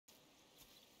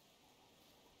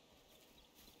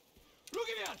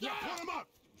Yeah, put him up!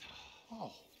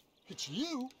 Oh, it's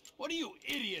you? What are you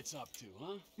idiots up to,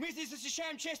 huh? Мы здесь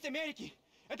защищаем честь Америки.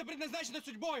 Это предназначено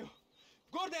судьбою.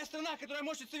 Гордая страна, которая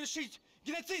может совершить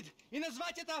геноцид и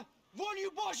назвать это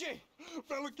волею Божьей.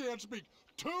 Fella can't speak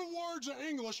 2 words of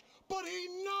English, but he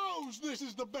knows this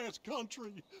is the best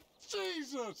country.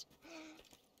 Jesus!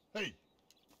 Hey,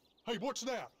 what's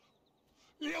that?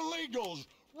 Illegals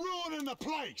ruining the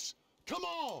place. Come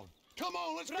on,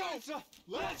 let's go.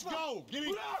 Let's go. Get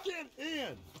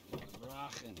in.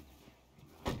 Brachen.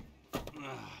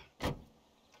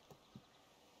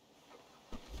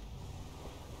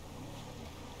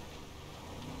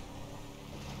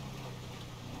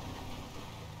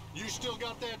 You still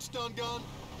got that stun gun?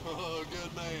 Oh,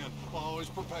 good man. Always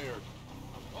prepared.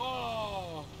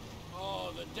 Oh,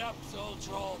 the Depths will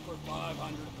troll for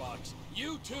 $500.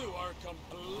 You two are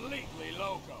completely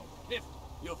loco. If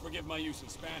you'll forgive my use of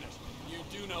Spanish, you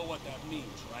do know what that means,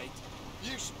 right?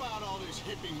 You spout all this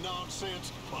hippie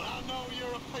nonsense, but I know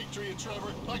you're a patriot,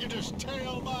 Trevor. I can just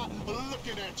tell by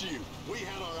looking at you. We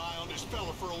had our eye on this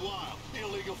fella for a while.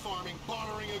 Illegal farming,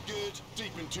 bartering of goods,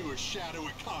 deep into a shadow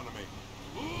economy.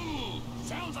 Ooh,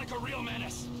 sounds like a real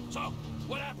menace. So,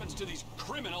 what happens to these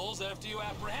criminals after you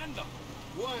apprehend them?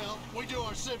 Well, we do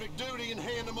our civic duty and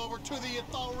hand them over to the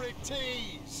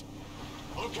authorities.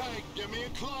 Okay, get me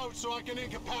in close so I can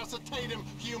incapacitate him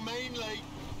humanely.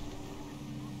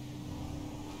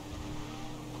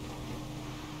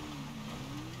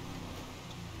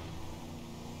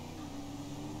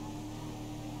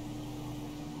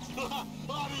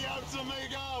 Adios,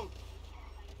 amigo!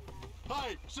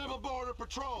 Hey, Civil Border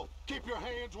Patrol, keep your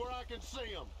hands where I can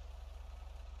see them.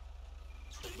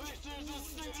 This is a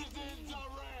citizen's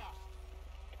arrest!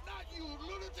 Not you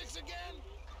lunatics again!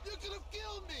 You could have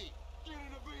killed me! Get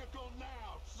in the vehicle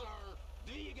now, sir!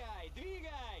 Двигай!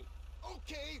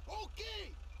 Okay!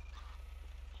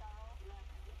 Charles,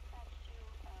 let's dispatch to,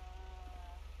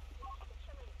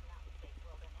 Facilities Mountain State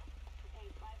Wilderness,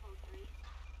 A503.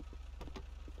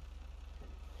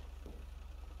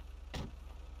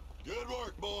 Good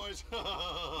work, boys.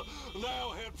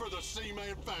 Now head for the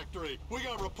Seaman factory. We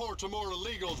got reports of more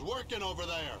illegals working over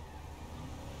there.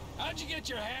 How'd you get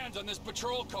your hands on this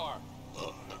patrol car?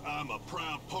 I'm a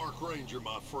proud park ranger,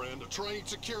 my friend. A trained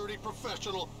security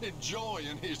professional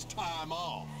enjoying his time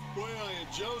off. Well,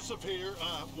 and Joseph here,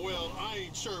 well, I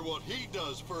ain't sure what he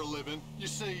does for a living. You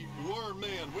see, we're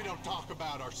men. We don't talk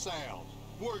about ourselves.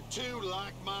 We're 2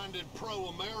 like-minded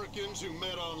pro-Americans who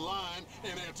met online,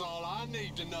 and that's all I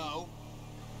need to know.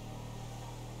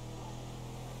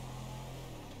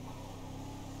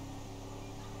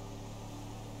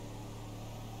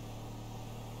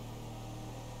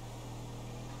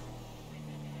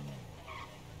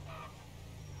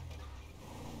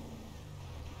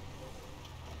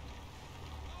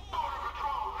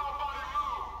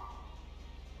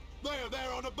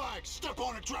 There on the bike! Step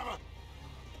on it, Trevor!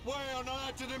 Well, now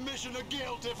that's an admission of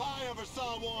guilt if I ever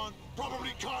saw one.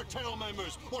 Probably cartel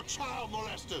members or child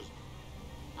molesters.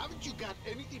 Haven't you got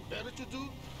anything better to do?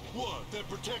 What, that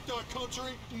protect our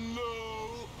country?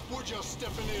 No, we're just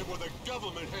stepping in where the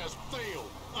government has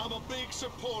failed. I'm a big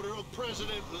supporter of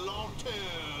President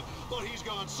Lawton, but he's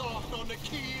gone soft on the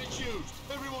key issues.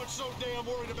 Everyone's so damn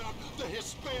worried about the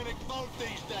Hispanic vote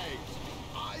these days.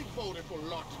 I voted for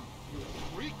Lawton, you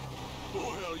freak.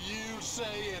 Well, you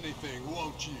say anything,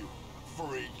 won't you,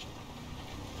 freak?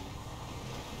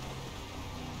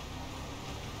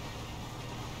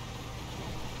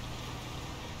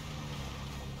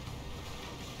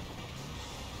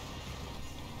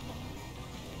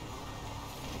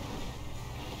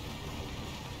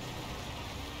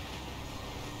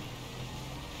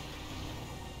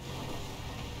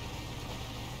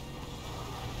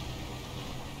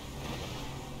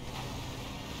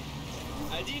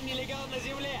 Один нелегал на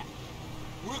земле.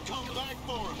 We'll come back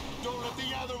for him. Don't let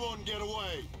the other one get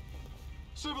away.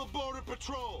 Civil Border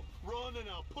Patrol, run and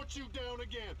I'll put you down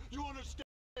again. You understand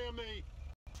me?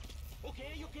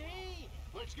 Okay.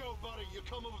 Let's go, buddy. You're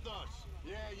coming with us.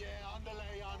 Yeah,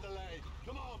 underlay.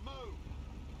 Come on, move.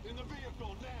 In the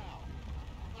vehicle now.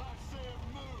 I said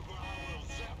move or I will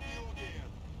zap you again.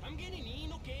 I'm getting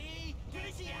in, okay?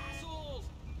 Crazy assholes!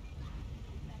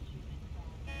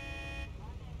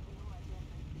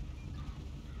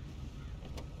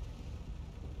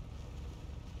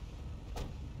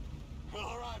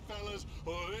 All right, fellas.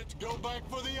 Well, let's go back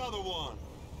for the other one.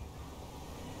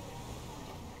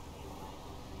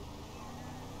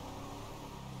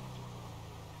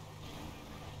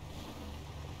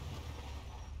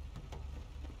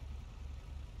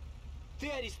 Ты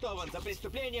арестован за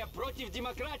преступление против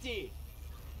демократии!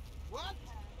 What?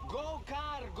 Go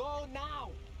car, go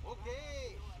now!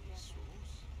 Эй, Иисус.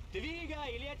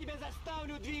 Двигай, или я тебя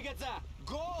заставлю двигаться!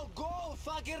 Go, go,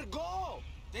 fucker, go!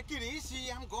 Take it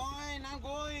easy. I'm going.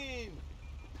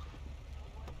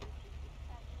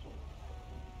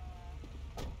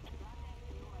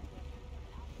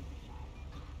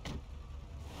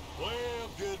 Well,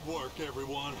 good work,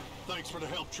 everyone. Thanks for the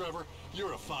help, Trevor.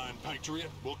 You're a fine patriot.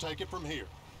 We'll take it from here.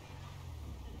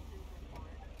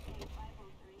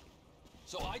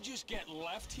 So I just get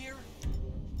left here?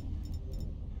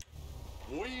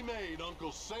 We made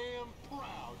Uncle Sam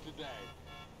proud today.